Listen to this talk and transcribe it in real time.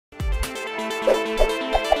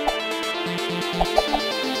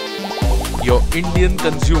your Indian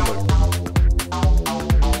consumer।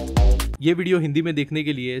 ये video Hindi में देखने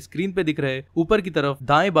के लिए स्क्रीन पे दिख रहे ऊपर की तरफ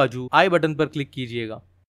दाएं बाजू आई बटन पर क्लिक कीजिएगा।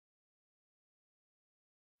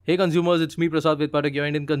 Hey consumers, it's me Prasad Vedpatak, your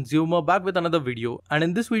Indian consumer, back with another video. And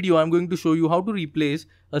in this video, I'm going to show you how to replace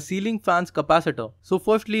a ceiling fan's capacitor. So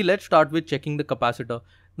firstly, let's start with checking the capacitor.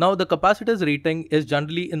 Now the capacitor's rating is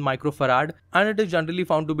generally in microfarad and it is generally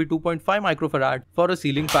found to be 2.5 microfarad for a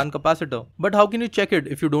ceiling fan capacitor. But how can you check it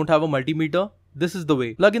if you don't have a multimeter? This is the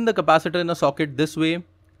way. Plug in the capacitor in a socket this way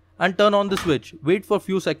and turn on the switch. Wait for a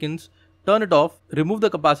few seconds. Turn it off, remove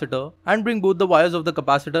the capacitor and bring both the wires of the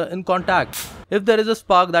capacitor in contact. If there is a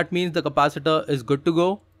spark, that means the capacitor is good to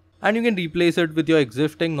go and you can replace it with your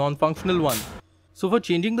existing non-functional one. So for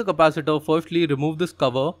changing the capacitor, firstly remove this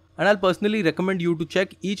cover, and I'll personally recommend you to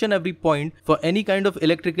check each and every point for any kind of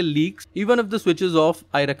electrical leaks. Even if the switch is off,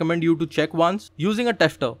 I recommend you to check once using a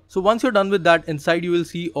tester. So once you're done with that, inside you will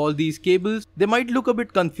see all these cables. They might look a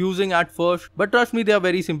bit confusing at first, but trust me, they are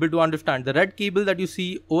very simple to understand. The red cable that you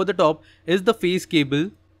see over the top is the phase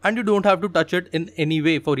cable, and you don't have to touch it in any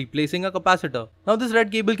way for replacing a capacitor. Now this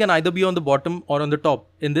red cable can either be on the bottom or on the top.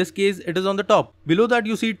 In this case, it is on the top. Below that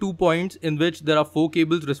you see 2 points in which there are 4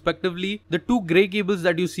 cables respectively. The 2 grey cables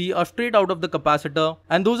that you see are straight out of the capacitor,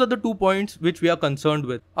 and those are the 2 points which we are concerned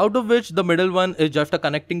with. Out of which the middle one is just a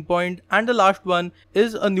connecting point and the last one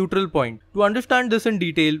is a neutral point. To understand this in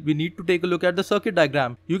detail, we need to take a look at the circuit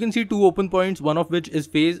diagram. You can see 2 open points, one of which is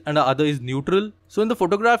phase and the other is neutral. So in the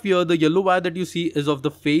photograph here, the yellow wire that you see is of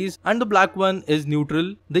the phase and the black one is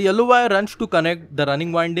neutral. The yellow wire runs to connect the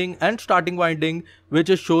running winding and starting winding, which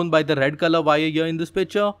is shown by the red color wire here in this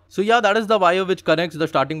picture. So yeah, that is the wire which connects the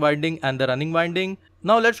starting winding and the running winding.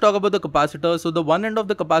 Now let's talk about the capacitor. So the one end of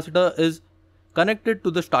the capacitor is connected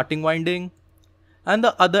to the starting winding and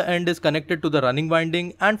the other end is connected to the running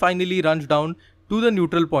winding and finally runs down to the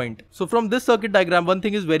neutral point. So from this circuit diagram, one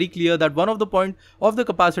thing is very clear, that one of the point of the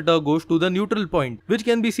capacitor goes to the neutral point, which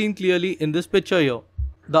can be seen clearly in this picture here.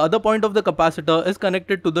 The other point of the capacitor is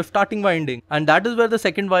connected to the starting winding, and that is where the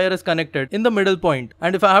second wire is connected in the middle point.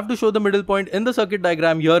 And if I have to show the middle point in the circuit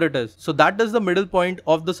diagram, here it is. So that is the middle point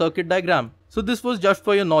of the circuit diagram. So this was just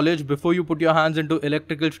for your knowledge before you put your hands into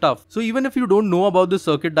electrical stuff. So even if you don't know about this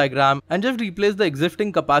circuit diagram and just replace the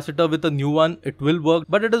existing capacitor with a new one, it will work,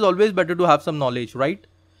 but it is always better to have some knowledge, right?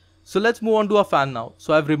 So let's move on to our fan now.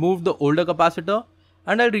 So I've removed the older capacitor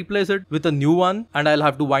and I'll replace it with a new one, and I'll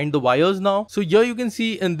have to wind the wires now. So here you can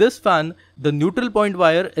see in this fan, the neutral point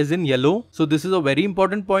wire is in yellow. So this is a very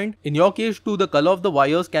important point. In your case too, the color of the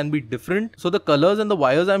wires can be different. So the colors and the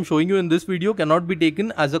wires I'm showing you in this video cannot be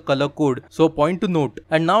taken as a color code. So a point to note.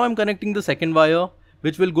 And now I'm connecting the second wire,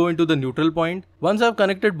 which will go into the neutral point. Once I've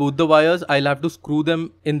connected both the wires, I'll have to screw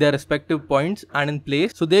them in their respective points and in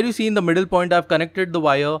place. So there you see in the middle point, I've connected the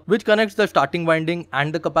wire which connects the starting winding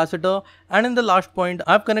and the capacitor. And in the last point,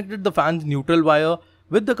 I've connected the fan's neutral wire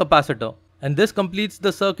with the capacitor. And this completes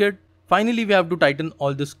the circuit. Finally, we have to tighten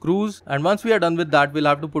all the screws. And once we are done with that, we'll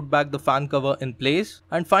have to put back the fan cover in place.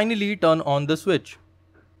 And finally, turn on the switch.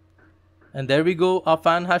 And there we go, our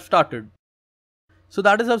fan has started. So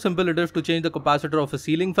that is how simple it is to change the capacitor of a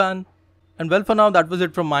ceiling fan. And well, for now, that was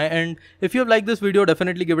it from my end. If you have liked this video,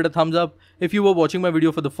 definitely give it a thumbs up. If you were watching my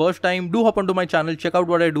video for the first time, do hop onto my channel, check out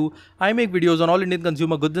what I do. I make videos on all Indian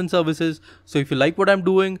consumer goods and services. So if you like what I'm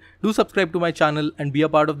doing, do subscribe to my channel and be a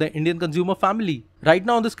part of the Indian consumer family. Right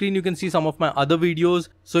now on the screen, you can see some of my other videos.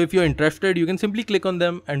 So if you're interested, you can simply click on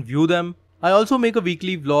them and view them. I also make a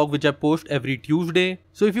weekly vlog which I post every Tuesday.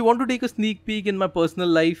 So if you want to take a sneak peek in my personal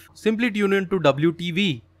life, simply tune in to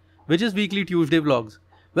WTV, which is weekly Tuesday vlogs.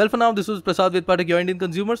 Well, for now, this was Prasad Vedpatak, your Indian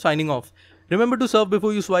consumer, signing off. Remember to serve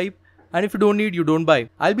before you swipe, and if you don't need, you don't buy.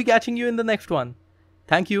 I'll be catching you in the next one.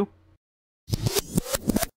 Thank you.